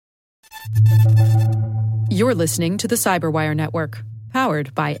You're listening to the Cyberwire Network,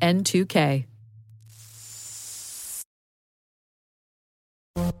 powered by N2K.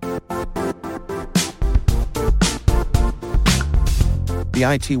 The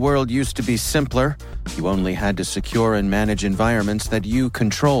IT world used to be simpler. You only had to secure and manage environments that you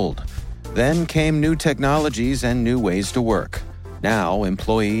controlled. Then came new technologies and new ways to work. Now,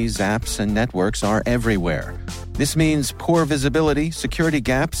 employees, apps, and networks are everywhere. This means poor visibility, security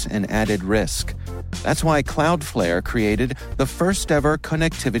gaps, and added risk. That's why Cloudflare created the first-ever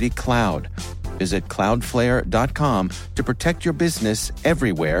connectivity cloud. Visit cloudflare.com to protect your business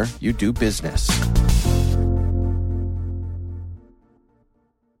everywhere you do business.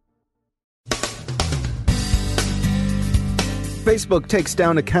 Facebook takes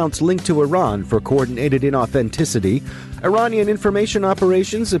down accounts linked to Iran for coordinated inauthenticity. Iranian information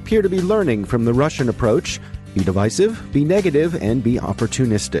operations appear to be learning from the Russian approach. Be divisive, be negative, and be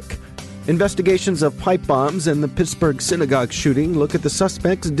opportunistic. Investigations of pipe bombs and the Pittsburgh synagogue shooting look at the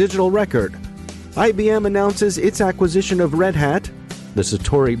suspect's digital record. IBM announces its acquisition of Red Hat. The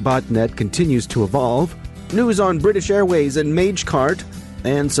Satori botnet continues to evolve. News on British Airways and Magecart.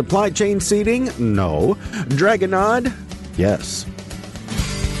 And supply chain seeding? No. Dragonod? Yes.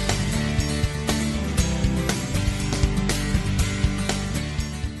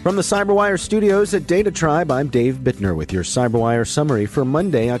 From the Cyberwire studios at Data Tribe, I'm Dave Bittner with your Cyberwire summary for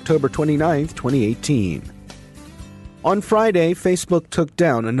Monday, October 29th, 2018. On Friday, Facebook took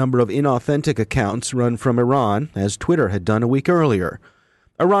down a number of inauthentic accounts run from Iran, as Twitter had done a week earlier.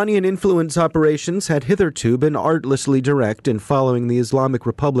 Iranian influence operations had hitherto been artlessly direct in following the Islamic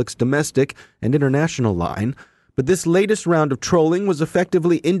Republic's domestic and international line, but this latest round of trolling was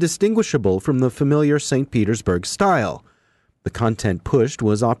effectively indistinguishable from the familiar St. Petersburg style. The content pushed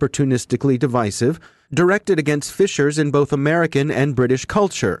was opportunistically divisive, directed against fissures in both American and British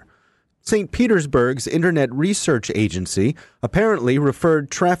culture. St. Petersburg's Internet Research Agency apparently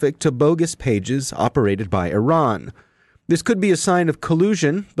referred traffic to bogus pages operated by Iran. This could be a sign of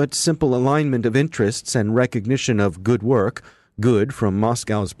collusion, but simple alignment of interests and recognition of good work, good from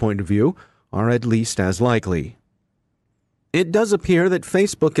Moscow's point of view, are at least as likely. It does appear that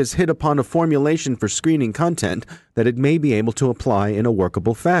Facebook has hit upon a formulation for screening content that it may be able to apply in a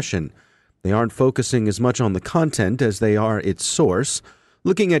workable fashion. They aren't focusing as much on the content as they are its source,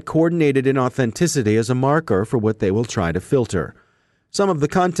 looking at coordinated inauthenticity as a marker for what they will try to filter. Some of the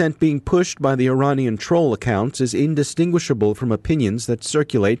content being pushed by the Iranian troll accounts is indistinguishable from opinions that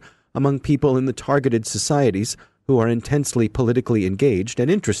circulate among people in the targeted societies who are intensely politically engaged and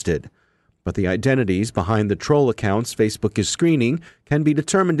interested. But the identities behind the troll accounts Facebook is screening can be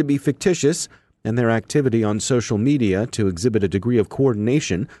determined to be fictitious, and their activity on social media to exhibit a degree of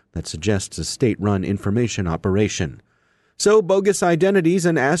coordination that suggests a state-run information operation. So bogus identities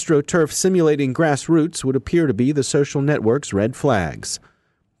and AstroTurf simulating grassroots would appear to be the social network's red flags.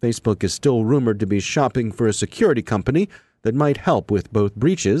 Facebook is still rumored to be shopping for a security company that might help with both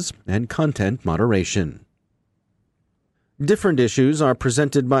breaches and content moderation. Different issues are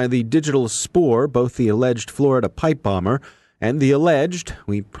presented by the digital spore, both the alleged Florida pipe bomber and the alleged,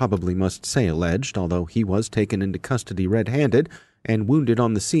 we probably must say alleged, although he was taken into custody red-handed and wounded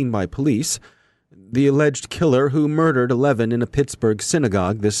on the scene by police, the alleged killer who murdered 11 in a Pittsburgh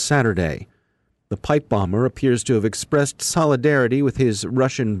synagogue this Saturday. The pipe bomber appears to have expressed solidarity with his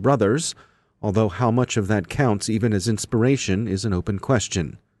Russian brothers, although how much of that counts even as inspiration is an open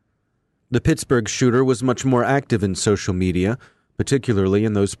question. The Pittsburgh shooter was much more active in social media, particularly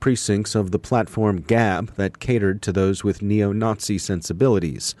in those precincts of the platform Gab that catered to those with neo-Nazi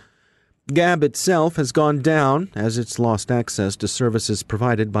sensibilities. Gab itself has gone down as it's lost access to services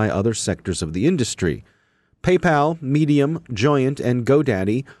provided by other sectors of the industry. PayPal, Medium, Joyent, and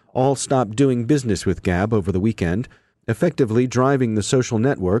GoDaddy all stopped doing business with Gab over the weekend, effectively driving the social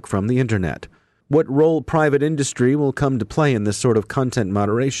network from the internet. What role private industry will come to play in this sort of content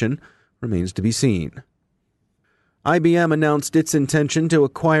moderation remains to be seen. IBM announced its intention to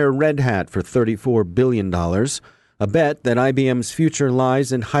acquire Red Hat for $34 billion, a bet that IBM's future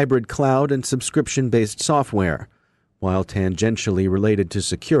lies in hybrid cloud and subscription-based software. While tangentially related to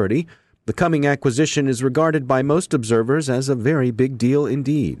security, the coming acquisition is regarded by most observers as a very big deal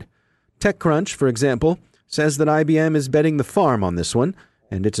indeed. TechCrunch, for example, says that IBM is betting the farm on this one,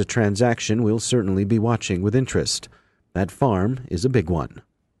 and it's a transaction we'll certainly be watching with interest. That farm is a big one.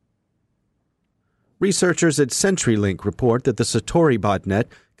 Researchers at CenturyLink report that the Satori botnet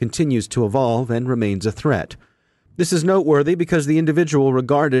continues to evolve and remains a threat. This is noteworthy because the individual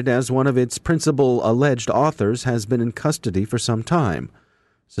regarded as one of its principal alleged authors has been in custody for some time.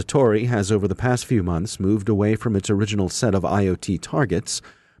 Satori has over the past few months moved away from its original set of IoT targets.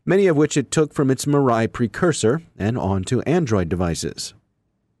 many of which it took from its Mirai precursor and onto Android devices.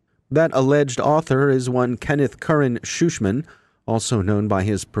 That alleged author is one Kenneth Curran Schuschman, also known by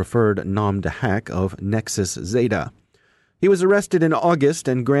his preferred nom de hack of Nexus Zeta. He was arrested in August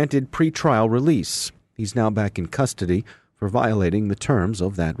and granted pretrial release. He's now back in custody for violating the terms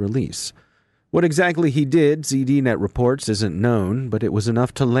of that release. What exactly he did, ZDNet reports, isn't known, but it was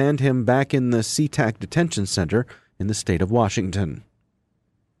enough to land him back in the SeaTac detention center in the state of Washington.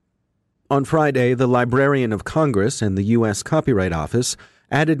 On Friday, the Librarian of Congress and the U.S. Copyright Office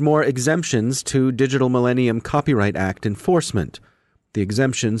added more exemptions to Digital Millennium Copyright Act enforcement. The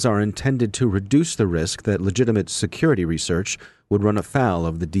exemptions are intended to reduce the risk that legitimate security research would run afoul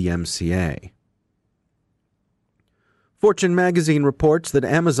of the DMCA. Fortune magazine reports that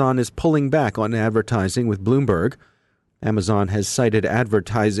Amazon is pulling back on advertising with Bloomberg. Amazon has cited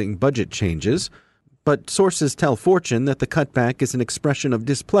advertising budget changes, but sources tell Fortune that the cutback is an expression of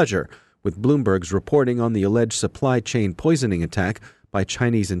displeasure with Bloomberg's reporting on the alleged supply chain poisoning attack by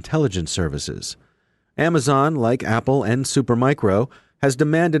Chinese intelligence services. Amazon, like Apple and Supermicro, has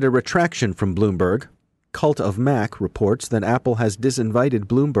demanded a retraction from Bloomberg. Cult of Mac reports that Apple has disinvited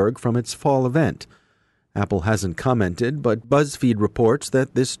Bloomberg from its fall event. Apple hasn't commented, but BuzzFeed reports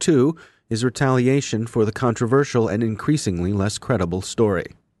that this, too, is retaliation for the controversial and increasingly less credible story.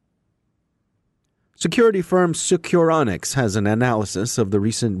 Security firm Securonix has an analysis of the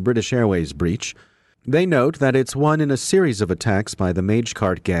recent British Airways breach. They note that it's one in a series of attacks by the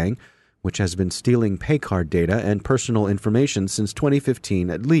Magecart gang, which has been stealing paycard data and personal information since 2015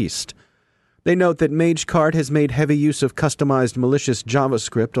 at least. They note that Magecart has made heavy use of customized malicious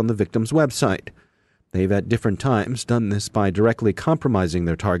JavaScript on the victim's website. They've at different times done this by directly compromising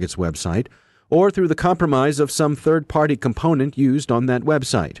their target's website or through the compromise of some third-party component used on that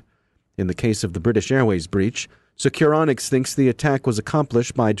website. In the case of the British Airways breach, Securonix thinks the attack was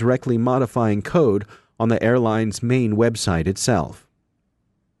accomplished by directly modifying code on the airline's main website itself.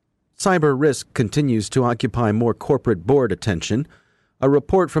 Cyber risk continues to occupy more corporate board attention. A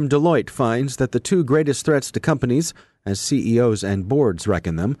report from Deloitte finds that the two greatest threats to companies, as CEOs and boards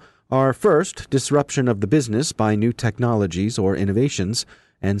reckon them, are first, disruption of the business by new technologies or innovations,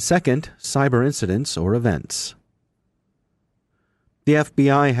 and second, cyber incidents or events. The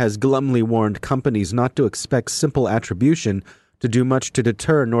FBI has glumly warned companies not to expect simple attribution to do much to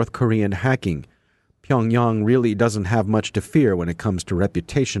deter North Korean hacking. Pyongyang really doesn't have much to fear when it comes to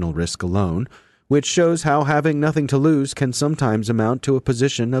reputational risk alone, which shows how having nothing to lose can sometimes amount to a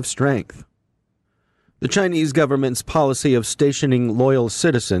position of strength. The Chinese government's policy of stationing loyal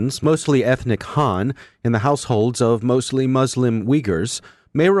citizens, mostly ethnic Han, in the households of mostly Muslim Uyghurs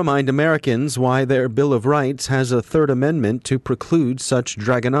may remind Americans why their Bill of Rights has a Third Amendment to preclude such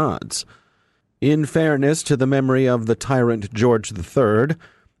dragonnades. In fairness to the memory of the tyrant George III,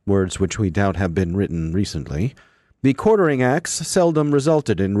 words which we doubt have been written recently, the Quartering Acts seldom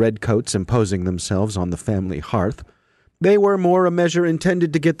resulted in redcoats imposing themselves on the family hearth. They were more a measure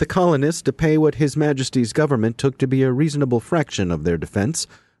intended to get the colonists to pay what His Majesty's government took to be a reasonable fraction of their defense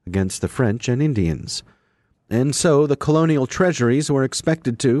against the French and Indians. And so the colonial treasuries were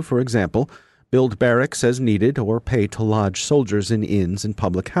expected to, for example, build barracks as needed or pay to lodge soldiers in inns and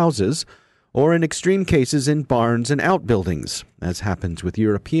public houses, or in extreme cases in barns and outbuildings, as happens with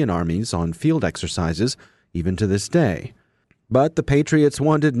European armies on field exercises even to this day. But the Patriots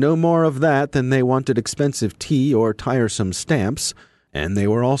wanted no more of that than they wanted expensive tea or tiresome stamps, and they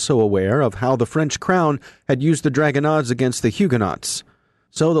were also aware of how the French crown had used the dragonnades against the Huguenots.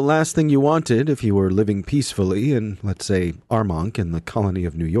 So the last thing you wanted, if you were living peacefully in, let's say, Armonk in the colony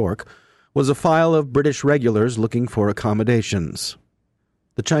of New York, was a file of British regulars looking for accommodations.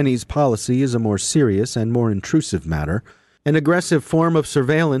 The Chinese policy is a more serious and more intrusive matter, an aggressive form of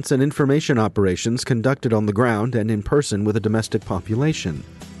surveillance and information operations conducted on the ground and in person with a domestic population.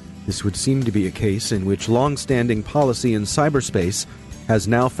 This would seem to be a case in which long-standing policy in cyberspace has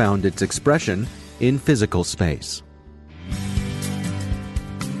now found its expression in physical space.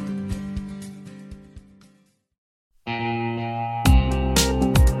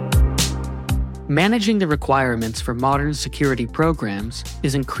 Managing the requirements for modern security programs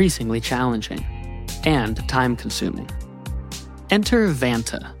is increasingly challenging and time-consuming. Enter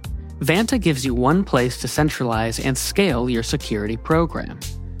Vanta. Vanta gives you one place to centralize and scale your security program.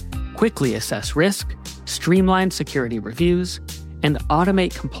 Quickly assess risk, streamline security reviews, and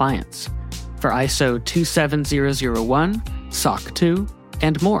automate compliance for ISO 27001, SOC 2,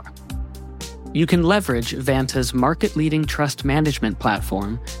 and more. You can leverage Vanta's market-leading trust management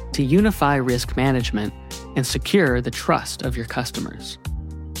platform to unify risk management and secure the trust of your customers.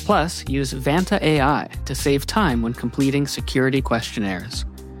 Plus, use Vanta AI to save time when completing security questionnaires.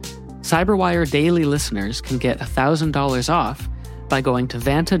 Cyberwire Daily listeners can get $1,000 off by going to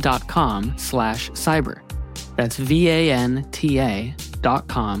vanta.com/cyber. That's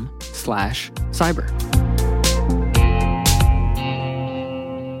VANTA.com/cyber.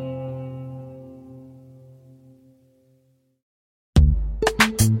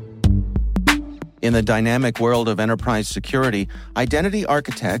 In the dynamic world of enterprise security, identity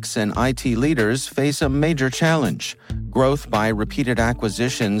architects and IT leaders face a major challenge. Growth by repeated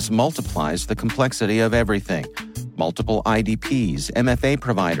acquisitions multiplies the complexity of everything. Multiple IDPs, MFA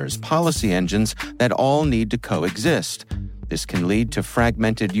providers, policy engines that all need to coexist. This can lead to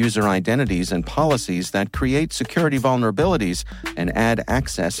fragmented user identities and policies that create security vulnerabilities and add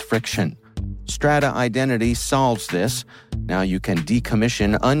access friction. Strata Identity solves this. Now you can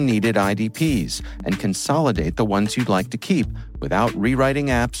decommission unneeded IDPs and consolidate the ones you'd like to keep without rewriting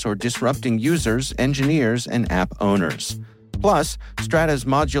apps or disrupting users, engineers, and app owners. Plus, Strata's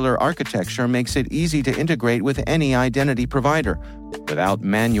modular architecture makes it easy to integrate with any identity provider without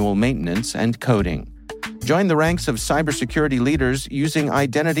manual maintenance and coding. Join the ranks of cybersecurity leaders using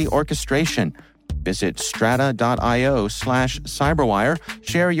identity orchestration. Visit strata.io/cyberwire,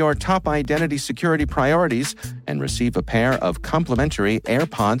 share your top identity security priorities, and receive a pair of complimentary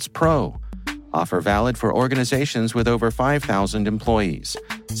AirPods Pro. Offer valid for organizations with over 5,000 employees.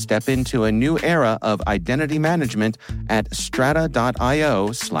 Step into a new era of identity management at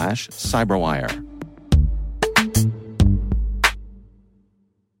strata.io/cyberwire.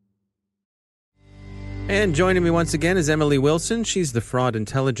 And joining me once again is Emily Wilson. She's the Fraud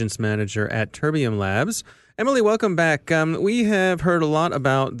Intelligence Manager at Terbium Labs. Emily, welcome back. We have heard a lot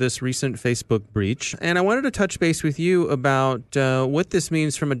about this recent Facebook breach, and I wanted to touch base with you about what this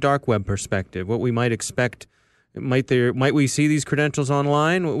means from a dark web perspective, what we might expect. Might we see these credentials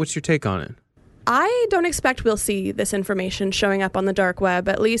online? What's your take on it? I don't expect we'll see this information showing up on the dark web,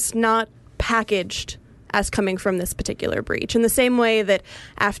 at least not packaged as coming from this particular breach. In the same way that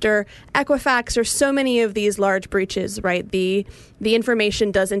after Equifax or so many of these large breaches, right, the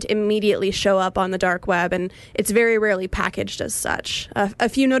information doesn't immediately show up on the dark web, and it's very rarely packaged as such. A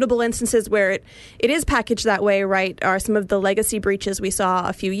few notable instances where it is packaged that way, right, are some of the legacy breaches we saw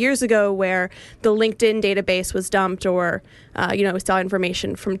a few years ago where the LinkedIn database was dumped, or we saw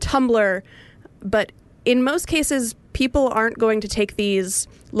information from Tumblr. But in most cases, people aren't going to take these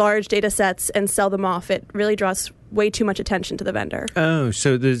large data sets and sell them off. It really draws way too much attention to the vendor. Oh,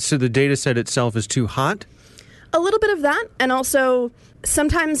 so the data set itself is too hot? A little bit of that, and also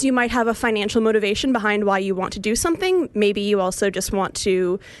sometimes you might have a financial motivation behind why you want to do something. Maybe you also just want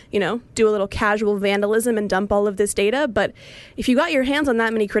to, do a little casual vandalism and dump all of this data. But if you got your hands on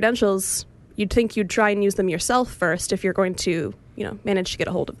that many credentials, you'd think you'd try and use them yourself first if you're going to manage to get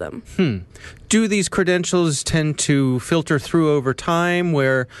a hold of them. Do these credentials tend to filter through over time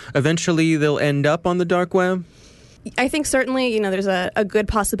where eventually they'll end up on the dark web? I think certainly, there's a good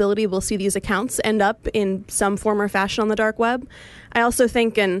possibility we'll see these accounts end up in some form or fashion on the dark web. I also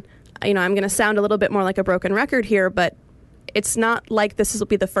think, and I'm going to sound a little bit more like a broken record here, but it's not like this will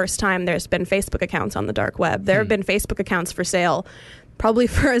be the first time there's been Facebook accounts on the dark web. There have been Facebook accounts for sale probably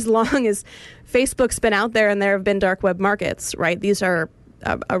for as long as Facebook's been out there, and there have been dark web markets, right? These are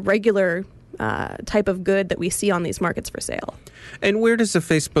a regular type of good that we see on these markets for sale. And where does a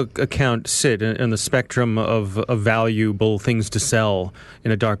Facebook account sit in the spectrum of valuable things to sell in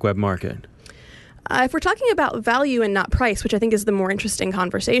a dark web market? If we're talking about value and not price, which I think is the more interesting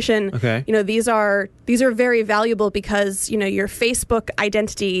conversation, okay. These are very valuable because, your Facebook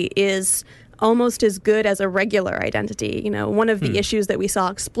identity is almost as good as a regular identity. One of the issues that we saw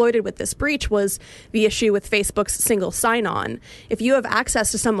exploited with this breach was the issue with Facebook's single sign-on. If you have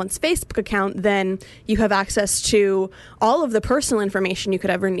access to someone's Facebook account, then you have access to all of the personal information you could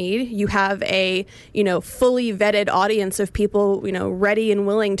ever need. You have a, fully vetted audience of people, ready and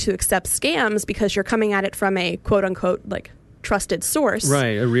willing to accept scams because you're coming at it from a quote-unquote, trusted source.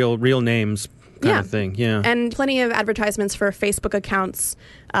 Right, a real names kind of thing, yeah. And plenty of advertisements for Facebook accounts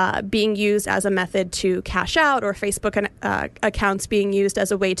being used as a method to cash out, or Facebook accounts being used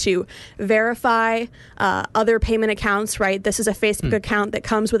as a way to verify other payment accounts, right? This is a Facebook account that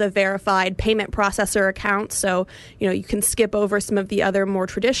comes with a verified payment processor account, so you can skip over some of the other more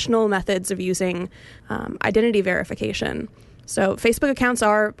traditional methods of using identity verification. So Facebook accounts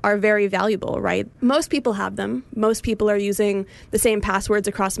are very valuable, right? Most people have them. Most people are using the same passwords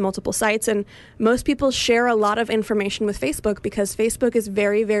across multiple sites, and most people share a lot of information with Facebook because Facebook is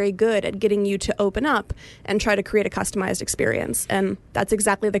very, very good at getting you to open up and try to create a customized experience. And that's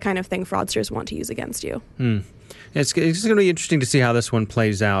exactly the kind of thing fraudsters want to use against you. It's going to be interesting to see how this one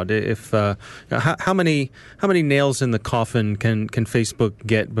plays out. If how many nails in the coffin can Facebook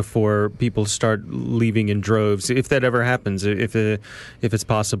get before people start leaving in droves? If that ever happens, if it's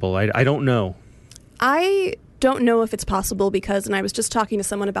possible, I don't know. I don't know if it's possible because, and I was just talking to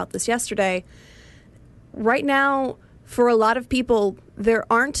someone about this yesterday. Right now, for a lot of people, there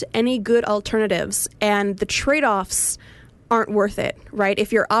aren't any good alternatives, and the trade-offs aren't worth it. Right?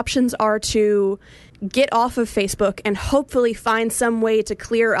 If your options are to get off of Facebook and hopefully find some way to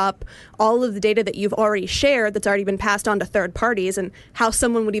clear up all of the data that you've already shared that's already been passed on to third parties, and how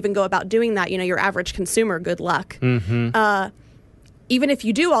someone would even go about doing that, your average consumer, good luck. Mm-hmm. Even if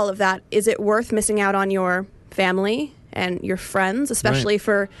you do all of that, is it worth missing out on your family and your friends, especially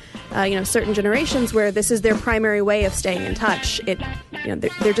for certain generations where this is their primary way of staying in touch?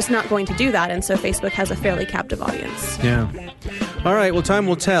 They're just not going to do that, and so Facebook has a fairly captive audience. Yeah. All right, well, time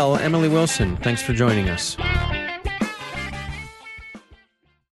will tell. Emily Wilson, thanks for joining us.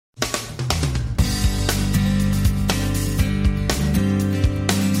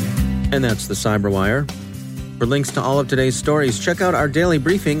 And that's the Cyberwire. For links to all of today's stories, check out our daily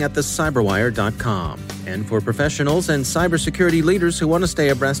briefing at thecyberwire.com. And for professionals and cybersecurity leaders who want to stay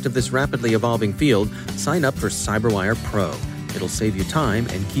abreast of this rapidly evolving field, sign up for CyberWire Pro. It'll save you time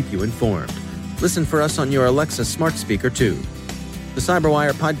and keep you informed. Listen for us on your Alexa smart speaker, too. The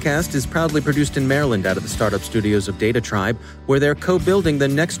CyberWire podcast is proudly produced in Maryland out of the startup studios of Data Tribe, where they're co-building the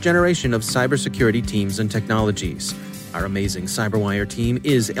next generation of cybersecurity teams and technologies. Our amazing CyberWire team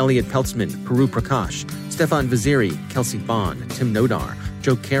is Elliot Peltzman, Peru Prakash, Stefan Vaziri, Kelsey Bond, Tim Nodar,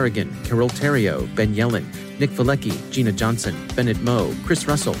 Joe Kerrigan, Carol Terrio, Ben Yellen, Nick Valecki, Gina Johnson, Bennett Moe, Chris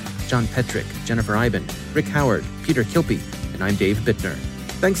Russell, John Petrick, Jennifer Iben, Rick Howard, Peter Kilpie, and I'm Dave Bittner.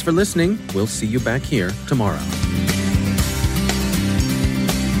 Thanks for listening. We'll see you back here tomorrow.